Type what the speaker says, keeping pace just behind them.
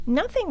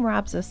Nothing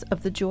robs us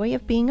of the joy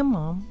of being a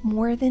mom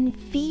more than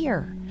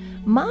fear.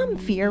 Mom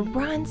fear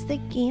runs the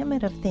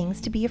gamut of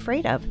things to be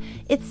afraid of.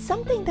 It's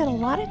something that a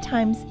lot of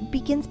times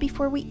begins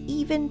before we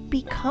even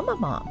become a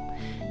mom.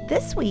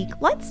 This week,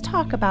 let's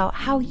talk about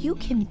how you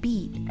can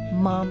beat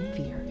mom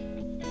fear.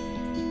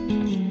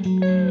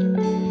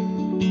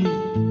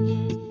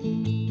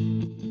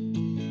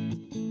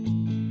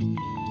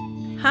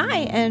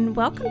 Hi, and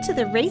welcome to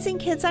the Raising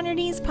Kids on Your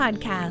Knees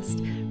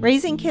podcast.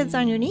 Raising Kids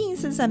on Your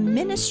Knees is a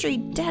ministry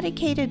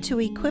dedicated to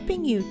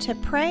equipping you to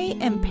pray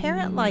and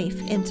parent life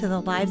into the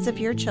lives of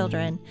your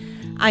children.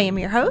 I am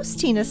your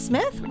host, Tina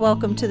Smith.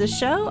 Welcome to the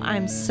show.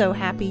 I'm so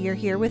happy you're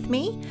here with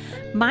me.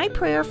 My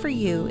prayer for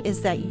you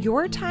is that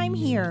your time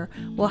here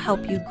will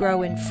help you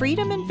grow in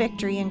freedom and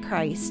victory in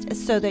Christ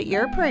so that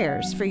your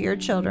prayers for your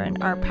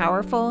children are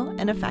powerful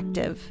and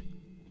effective.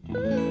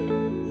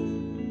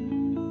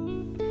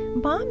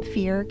 Mom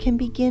fear can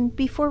begin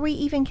before we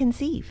even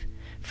conceive.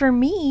 For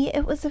me,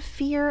 it was a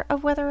fear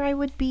of whether I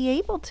would be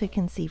able to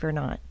conceive or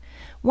not.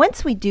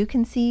 Once we do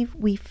conceive,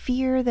 we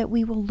fear that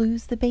we will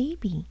lose the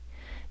baby.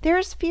 There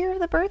is fear of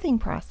the birthing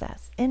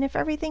process and if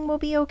everything will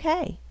be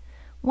okay.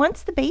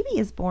 Once the baby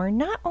is born,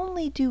 not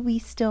only do we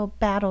still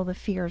battle the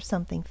fear of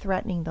something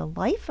threatening the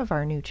life of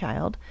our new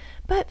child,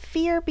 but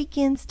fear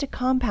begins to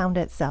compound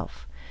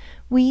itself.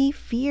 We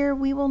fear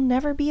we will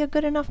never be a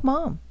good enough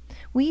mom.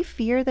 We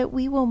fear that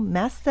we will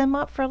mess them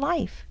up for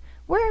life.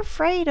 We're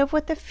afraid of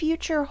what the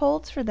future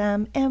holds for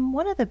them, and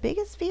one of the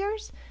biggest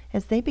fears,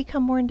 as they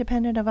become more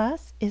independent of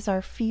us, is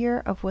our fear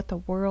of what the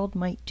world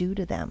might do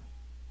to them.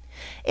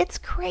 It's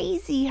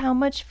crazy how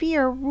much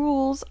fear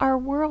rules our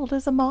world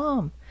as a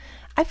mom.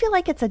 I feel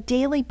like it's a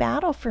daily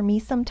battle for me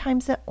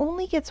sometimes that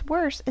only gets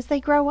worse as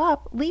they grow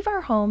up, leave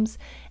our homes,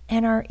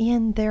 and are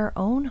in their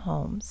own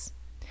homes.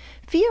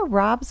 Fear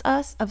robs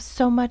us of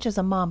so much as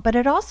a mom, but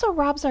it also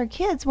robs our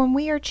kids when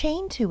we are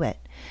chained to it.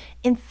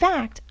 In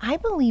fact, I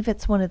believe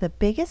it's one of the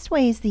biggest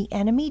ways the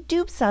enemy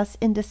dupes us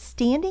into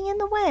standing in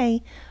the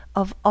way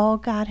of all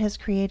God has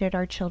created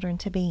our children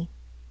to be.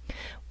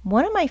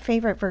 One of my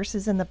favorite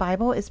verses in the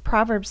Bible is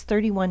Proverbs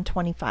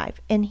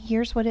 31:25, and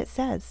here's what it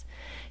says.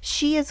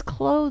 She is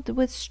clothed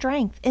with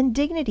strength and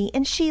dignity,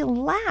 and she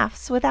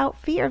laughs without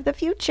fear of the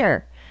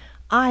future.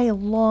 I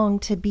long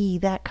to be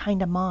that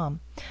kind of mom.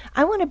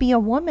 I want to be a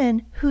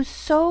woman who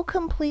so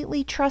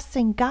completely trusts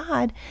in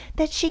God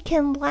that she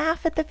can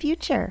laugh at the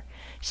future.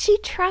 She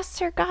trusts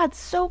her God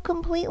so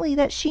completely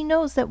that she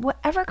knows that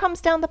whatever comes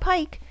down the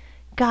pike,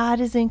 God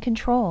is in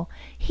control.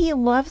 He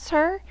loves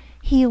her,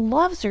 He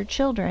loves her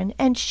children,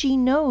 and she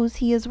knows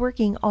He is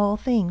working all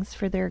things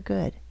for their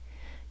good.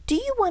 Do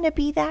you want to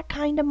be that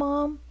kind of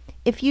mom?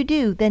 If you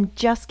do, then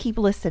just keep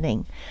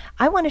listening.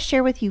 I want to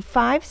share with you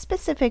 5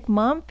 specific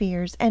mom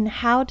fears and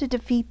how to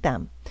defeat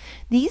them.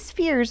 These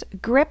fears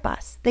grip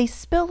us. They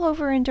spill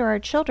over into our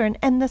children,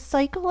 and the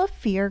cycle of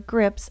fear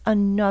grips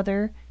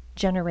another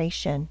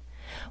generation.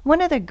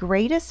 One of the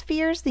greatest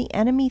fears the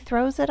enemy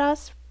throws at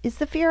us is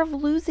the fear of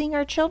losing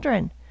our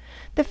children.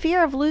 The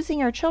fear of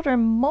losing our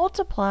children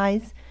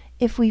multiplies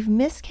if we've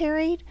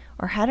miscarried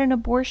or had an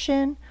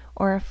abortion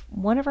or if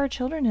one of our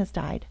children has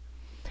died.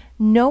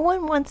 No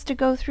one wants to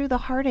go through the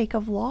heartache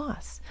of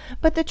loss.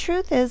 But the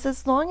truth is,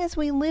 as long as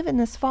we live in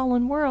this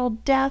fallen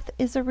world, death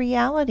is a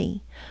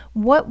reality.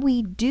 What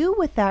we do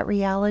with that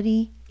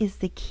reality is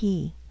the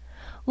key.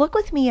 Look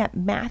with me at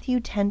Matthew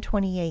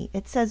 10:28.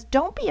 It says,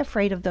 "Don't be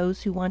afraid of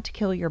those who want to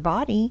kill your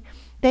body.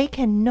 They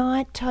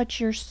cannot touch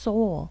your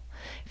soul.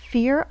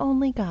 Fear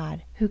only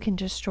God, who can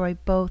destroy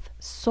both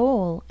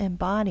soul and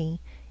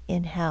body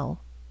in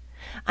hell."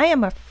 I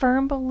am a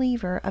firm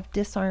believer of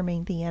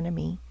disarming the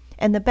enemy.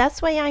 And the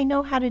best way I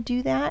know how to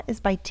do that is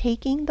by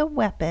taking the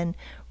weapon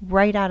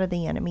right out of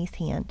the enemy's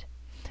hand.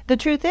 The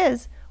truth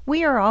is,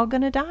 we are all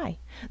going to die.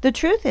 The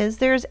truth is,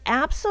 there's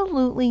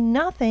absolutely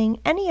nothing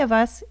any of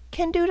us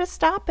can do to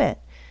stop it.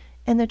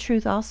 And the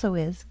truth also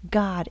is,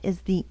 God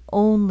is the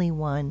only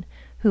one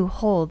who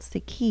holds the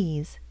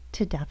keys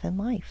to death and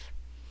life.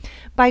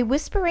 By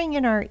whispering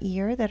in our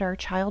ear that our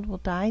child will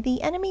die,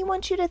 the enemy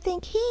wants you to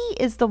think he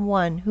is the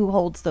one who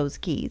holds those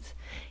keys.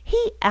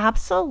 He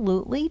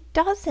absolutely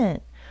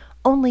doesn't.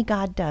 Only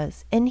God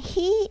does, and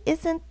He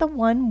isn't the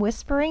one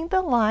whispering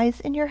the lies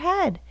in your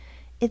head.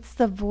 It's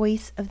the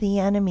voice of the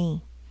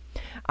enemy.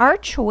 Our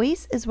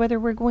choice is whether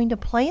we're going to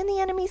play in the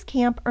enemy's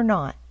camp or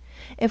not.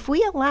 If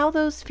we allow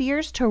those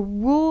fears to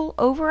rule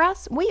over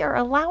us, we are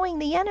allowing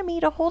the enemy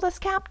to hold us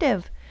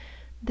captive.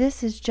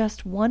 This is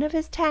just one of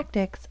his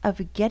tactics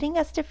of getting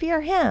us to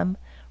fear him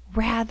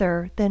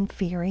rather than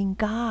fearing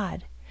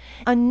God.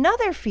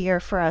 Another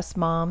fear for us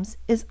moms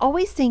is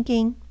always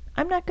thinking,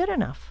 I'm not good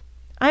enough.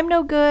 I'm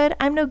no good,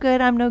 I'm no good,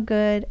 I'm no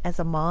good. As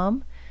a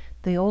mom,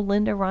 the old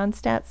Linda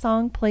Ronstadt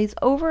song plays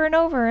over and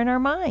over in our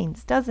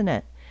minds, doesn't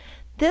it?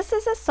 This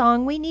is a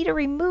song we need to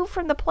remove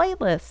from the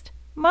playlist.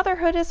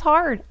 Motherhood is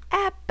hard,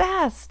 at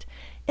best.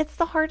 It's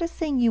the hardest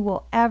thing you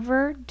will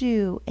ever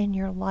do in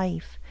your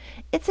life.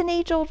 It's an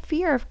age-old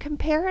fear of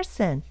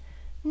comparison.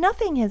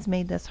 Nothing has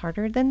made this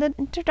harder than the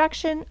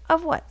introduction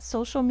of what?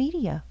 Social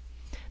media.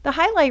 The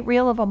highlight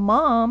reel of a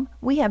mom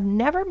we have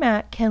never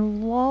met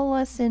can lull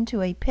us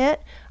into a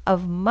pit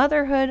of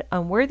motherhood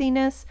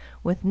unworthiness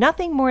with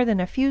nothing more than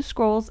a few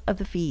scrolls of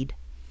the feed.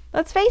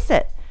 Let's face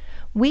it,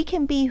 we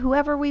can be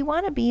whoever we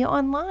want to be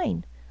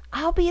online.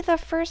 I'll be the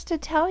first to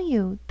tell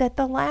you that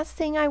the last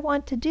thing I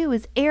want to do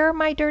is air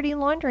my dirty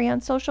laundry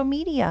on social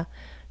media,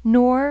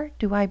 nor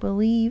do I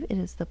believe it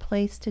is the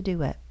place to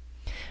do it.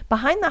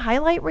 Behind the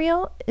highlight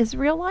reel is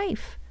real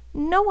life.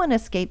 No one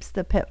escapes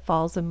the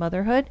pitfalls of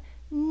motherhood.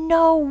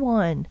 No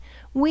one.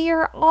 We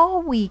are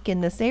all weak in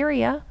this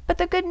area, but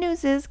the good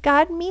news is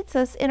God meets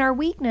us in our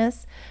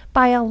weakness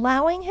by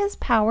allowing his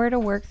power to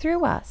work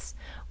through us.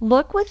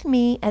 Look with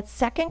me at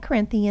 2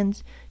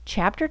 Corinthians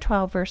chapter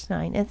 12, verse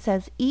 9. It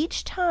says,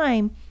 each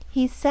time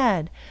he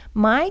said,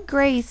 my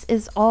grace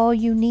is all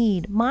you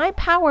need. My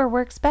power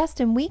works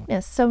best in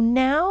weakness. So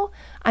now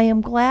I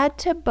am glad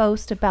to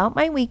boast about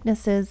my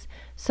weaknesses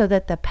so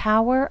that the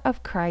power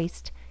of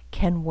Christ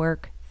can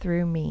work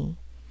through me.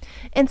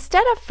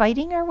 Instead of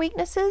fighting our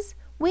weaknesses,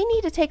 we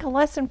need to take a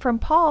lesson from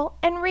Paul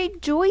and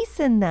rejoice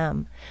in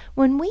them.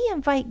 When we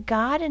invite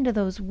God into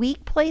those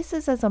weak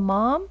places as a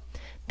mom,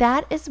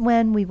 that is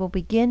when we will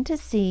begin to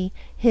see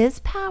his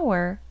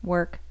power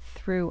work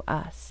through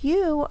us.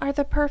 You are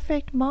the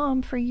perfect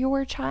mom for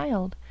your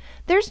child.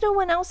 There's no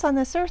one else on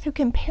this earth who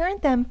can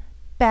parent them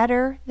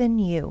better than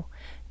you.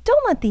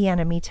 Don't let the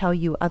enemy tell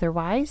you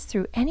otherwise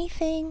through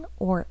anything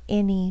or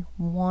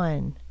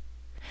anyone.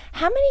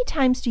 How many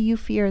times do you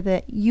fear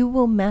that you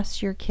will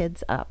mess your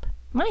kids up?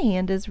 My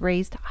hand is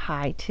raised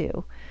high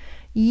too.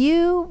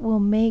 You will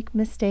make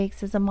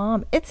mistakes as a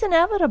mom. It's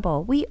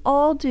inevitable. We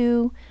all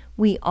do.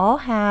 We all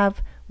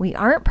have. We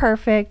aren't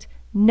perfect.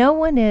 No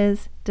one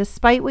is,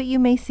 despite what you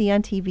may see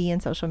on TV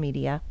and social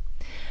media.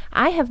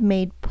 I have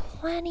made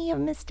plenty of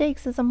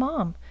mistakes as a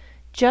mom.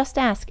 Just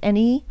ask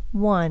any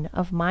one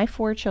of my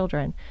 4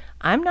 children.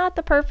 I'm not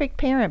the perfect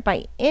parent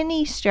by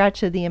any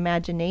stretch of the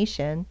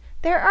imagination.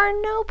 There are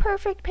no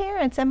perfect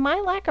parents, and my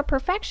lack of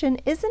perfection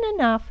isn't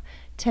enough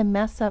to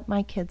mess up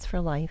my kids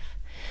for life.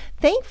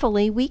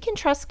 Thankfully, we can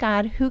trust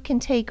God who can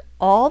take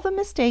all the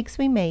mistakes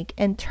we make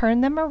and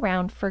turn them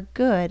around for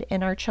good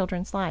in our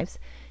children's lives.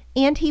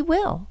 And he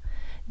will.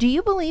 Do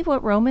you believe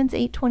what Romans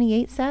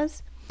 8:28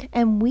 says?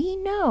 And we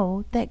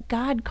know that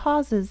God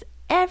causes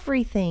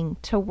everything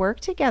to work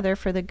together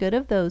for the good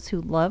of those who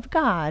love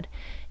God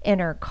and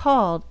are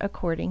called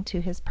according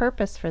to his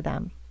purpose for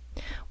them.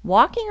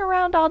 Walking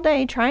around all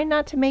day trying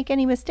not to make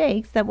any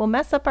mistakes that will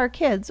mess up our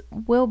kids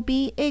will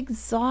be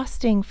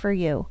exhausting for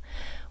you.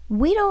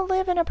 We don't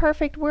live in a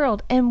perfect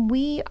world, and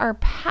we are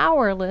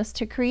powerless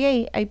to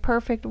create a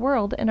perfect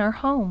world in our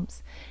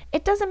homes.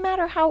 It doesn't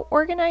matter how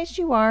organized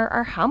you are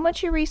or how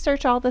much you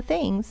research all the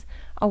things.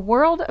 A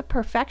world of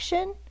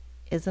perfection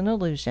is an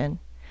illusion.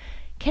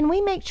 Can we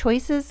make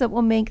choices that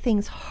will make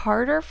things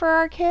harder for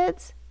our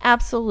kids?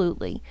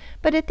 Absolutely.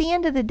 But at the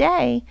end of the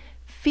day,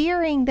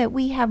 fearing that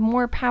we have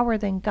more power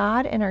than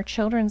God in our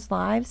children's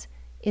lives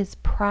is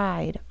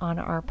pride on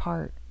our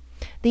part.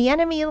 The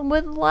enemy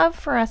would love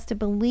for us to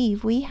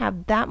believe we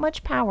have that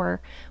much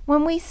power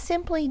when we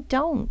simply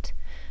don't.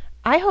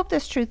 I hope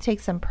this truth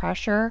takes some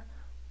pressure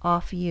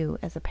off you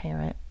as a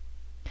parent.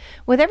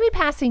 With every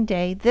passing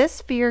day,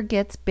 this fear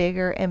gets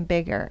bigger and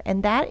bigger,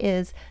 and that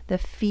is the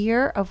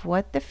fear of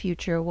what the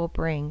future will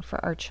bring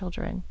for our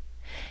children.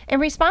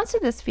 In response to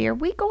this fear,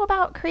 we go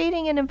about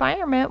creating an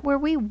environment where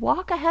we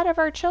walk ahead of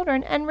our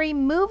children and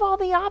remove all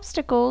the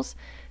obstacles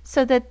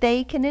so that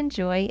they can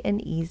enjoy an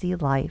easy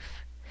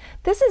life.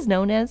 This is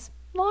known as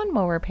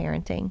lawnmower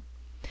parenting.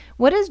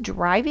 What is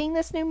driving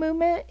this new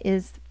movement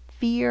is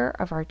fear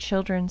of our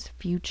children's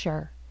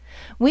future.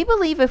 We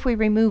believe if we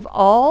remove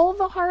all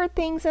the hard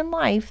things in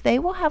life, they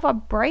will have a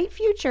bright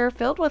future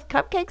filled with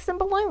cupcakes and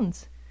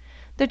balloons.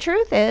 The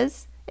truth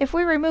is, if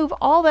we remove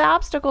all the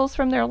obstacles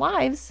from their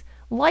lives,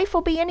 life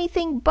will be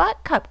anything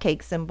but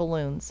cupcakes and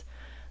balloons.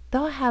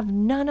 They'll have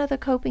none of the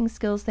coping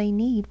skills they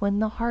need when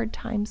the hard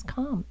times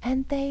come,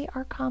 and they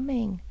are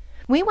coming.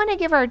 We want to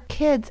give our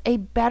kids a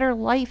better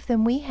life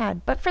than we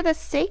had, but for the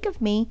sake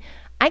of me,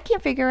 I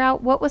can't figure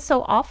out what was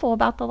so awful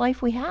about the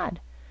life we had.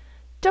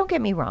 Don't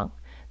get me wrong.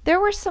 There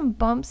were some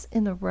bumps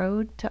in the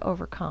road to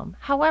overcome.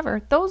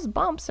 However, those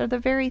bumps are the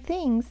very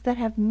things that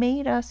have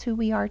made us who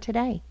we are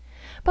today.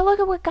 But look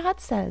at what God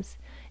says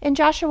in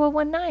Joshua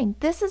 1:9.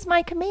 This is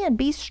my command.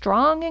 Be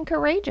strong and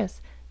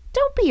courageous.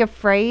 Don't be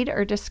afraid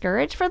or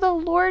discouraged, for the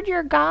Lord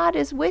your God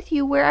is with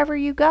you wherever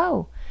you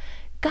go.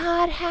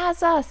 God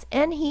has us,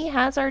 and he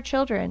has our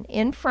children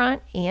in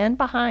front and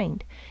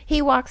behind.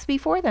 He walks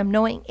before them,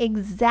 knowing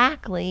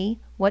exactly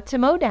what to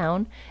mow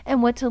down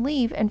and what to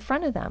leave in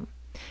front of them.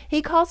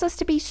 He calls us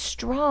to be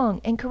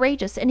strong and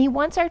courageous, and he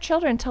wants our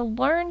children to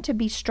learn to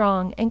be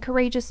strong and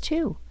courageous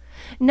too.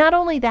 Not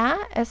only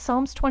that, as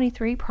Psalms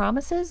 23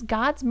 promises,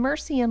 God's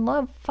mercy and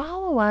love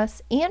follow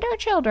us and our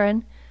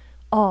children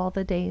all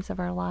the days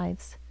of our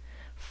lives.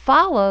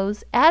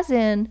 Follows, as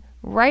in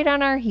right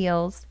on our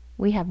heels.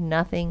 We have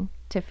nothing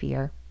to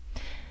fear.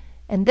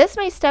 And this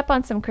may step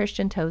on some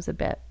Christian toes a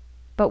bit,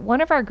 but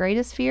one of our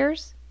greatest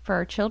fears for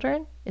our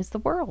children is the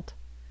world.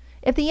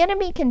 If the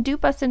enemy can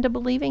dupe us into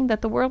believing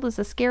that the world is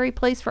a scary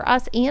place for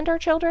us and our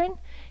children,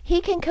 he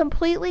can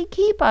completely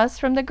keep us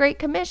from the Great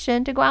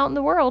Commission to go out in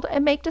the world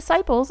and make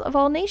disciples of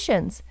all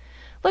nations.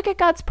 Look at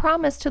God's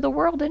promise to the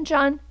world in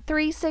John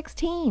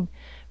 3:16.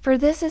 For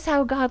this is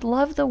how God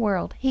loved the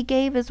world. He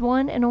gave his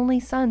one and only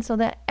Son so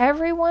that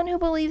everyone who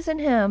believes in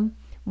him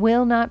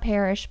will not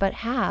perish but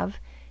have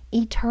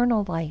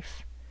eternal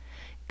life.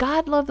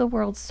 God loved the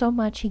world so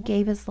much he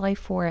gave his life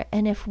for it.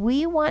 And if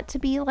we want to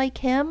be like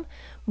him,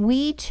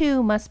 we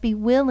too must be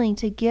willing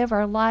to give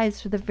our lives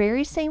for the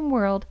very same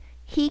world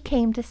he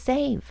came to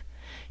save.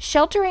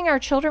 Sheltering our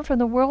children from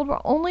the world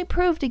will only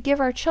prove to give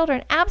our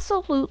children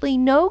absolutely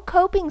no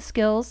coping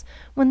skills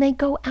when they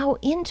go out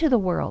into the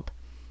world.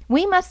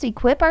 We must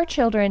equip our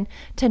children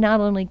to not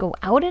only go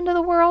out into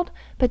the world,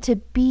 but to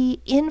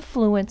be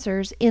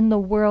influencers in the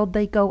world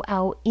they go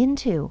out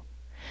into.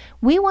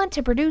 We want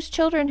to produce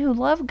children who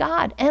love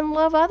God and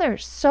love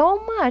others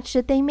so much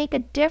that they make a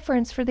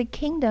difference for the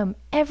kingdom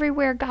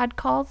everywhere God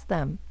calls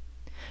them.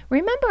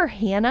 Remember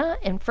Hannah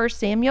in 1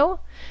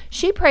 Samuel?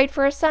 She prayed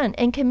for a son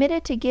and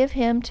committed to give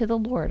him to the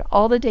Lord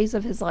all the days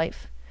of his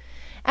life.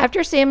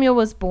 After Samuel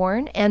was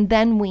born and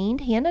then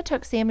weaned, Hannah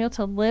took Samuel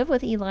to live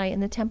with Eli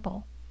in the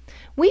temple.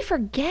 We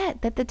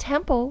forget that the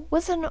temple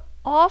was an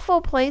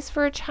awful place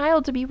for a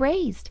child to be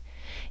raised.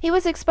 He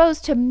was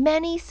exposed to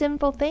many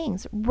sinful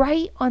things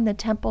right on the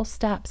temple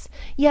steps.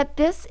 Yet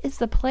this is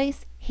the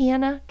place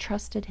Hannah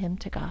trusted him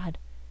to God.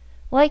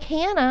 Like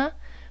Hannah,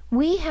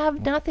 we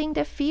have nothing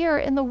to fear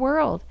in the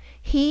world.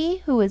 He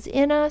who is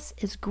in us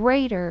is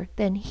greater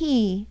than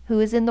he who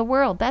is in the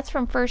world. That's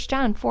from 1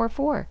 John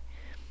 4:4.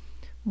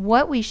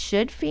 What we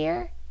should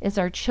fear is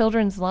our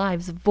children's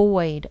lives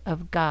void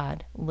of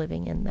God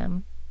living in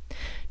them.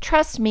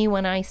 Trust me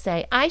when I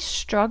say I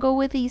struggle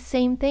with these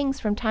same things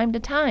from time to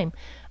time.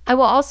 I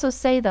will also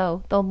say,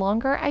 though, the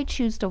longer I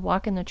choose to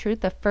walk in the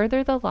truth, the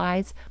further the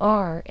lies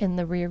are in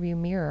the rearview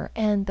mirror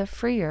and the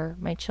freer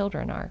my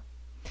children are.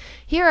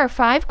 Here are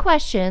 5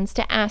 questions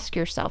to ask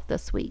yourself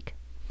this week.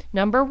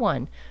 Number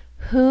 1,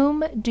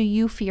 whom do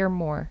you fear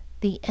more,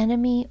 the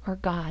enemy or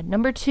God?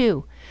 Number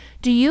 2,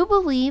 do you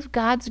believe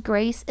God's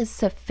grace is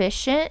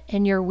sufficient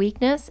in your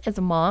weakness as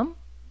a mom?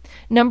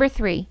 Number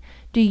 3,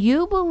 do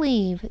you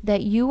believe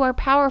that you are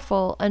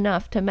powerful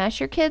enough to mess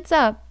your kids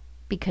up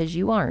because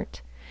you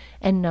aren't?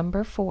 And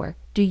number 4,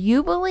 do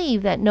you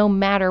believe that no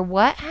matter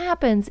what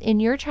happens in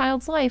your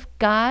child's life,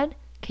 God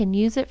can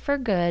use it for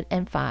good?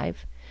 And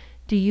 5,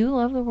 do you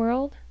love the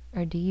world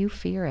or do you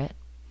fear it?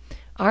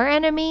 Our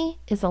enemy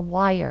is a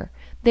liar.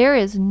 There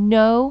is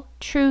no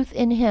truth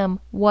in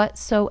him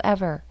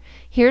whatsoever.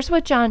 Here's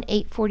what John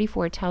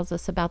 8:44 tells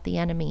us about the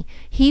enemy.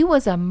 He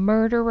was a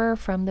murderer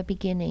from the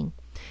beginning.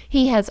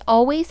 He has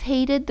always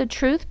hated the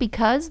truth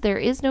because there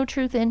is no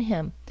truth in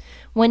him.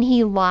 When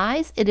he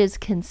lies, it is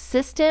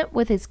consistent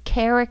with his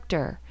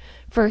character,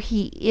 for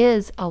he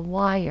is a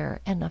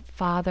liar and a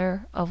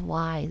father of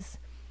lies.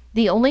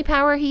 The only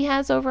power he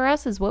has over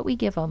us is what we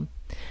give him.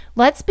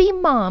 Let's be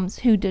moms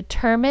who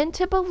determine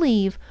to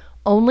believe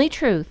only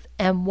truth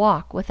and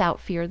walk without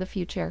fear of the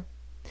future.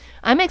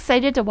 I'm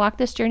excited to walk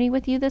this journey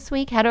with you this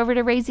week. Head over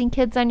to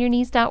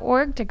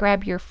raisingkidsonyourknees.org to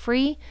grab your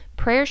free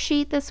prayer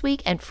sheet this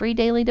week and free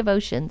daily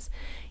devotions.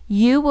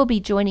 You will be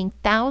joining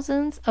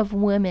thousands of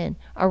women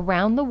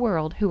around the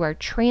world who are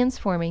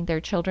transforming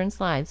their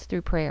children's lives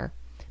through prayer.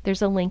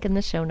 There's a link in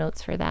the show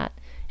notes for that,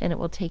 and it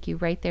will take you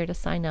right there to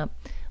sign up.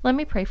 Let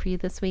me pray for you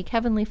this week.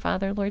 Heavenly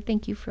Father, Lord,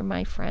 thank you for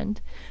my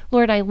friend.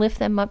 Lord, I lift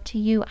them up to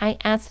you. I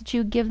ask that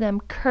you give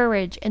them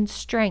courage and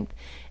strength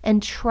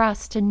and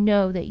trust to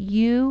know that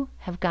you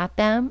have got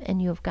them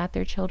and you have got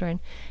their children.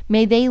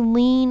 May they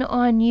lean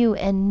on you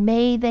and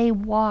may they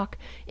walk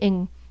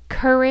in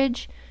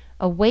courage,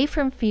 away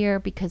from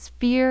fear, because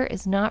fear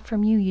is not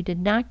from you. You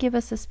did not give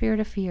us a spirit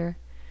of fear,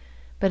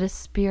 but a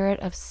spirit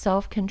of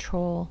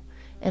self-control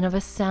and of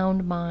a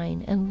sound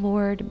mind. And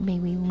Lord, may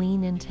we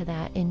lean into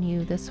that in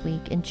you this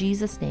week. In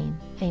Jesus' name,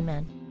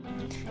 amen.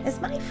 As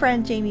my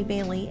friend Jamie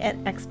Bailey at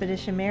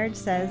Expedition Marriage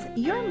says,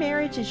 your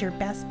marriage is your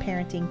best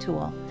parenting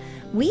tool.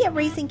 We at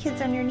Raising Kids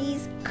on Your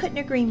Knees couldn't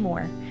agree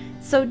more.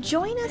 So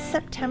join us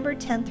September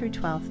 10th through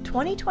 12th,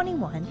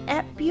 2021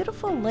 at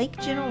beautiful Lake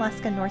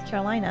Junaluska, North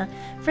Carolina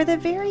for the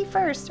very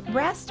first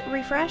Rest,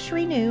 Refresh,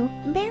 Renew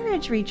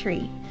Marriage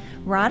Retreat.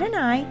 Rod and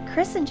I,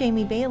 Chris and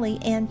Jamie Bailey,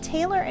 and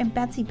Taylor and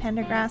Betsy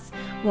Pendergrass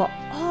will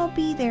all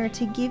be there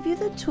to give you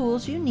the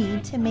tools you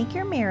need to make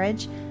your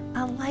marriage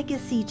a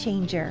legacy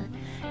changer.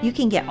 You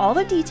can get all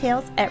the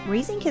details at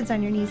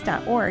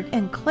raisingkidsonyourknees.org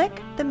and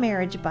click the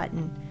marriage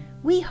button.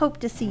 We hope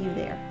to see you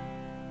there.